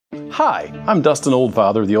Hi, I'm Dustin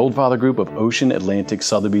Oldfather, the Oldfather Group of Ocean Atlantic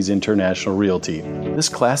Sotheby's International Realty. This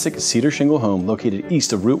classic cedar shingle home located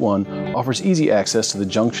east of Route 1 offers easy access to the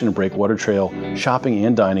Junction and Breakwater Trail, shopping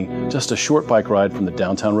and dining, just a short bike ride from the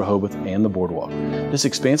downtown Rehoboth and the boardwalk. This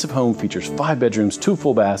expansive home features 5 bedrooms, 2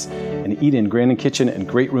 full baths, an eat-in granite kitchen and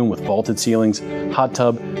great room with vaulted ceilings, hot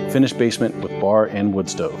tub, finished basement with bar and wood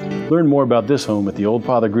stove. Learn more about this home at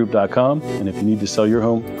theoldfathergroup.com, and if you need to sell your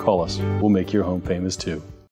home, call us. We'll make your home famous too.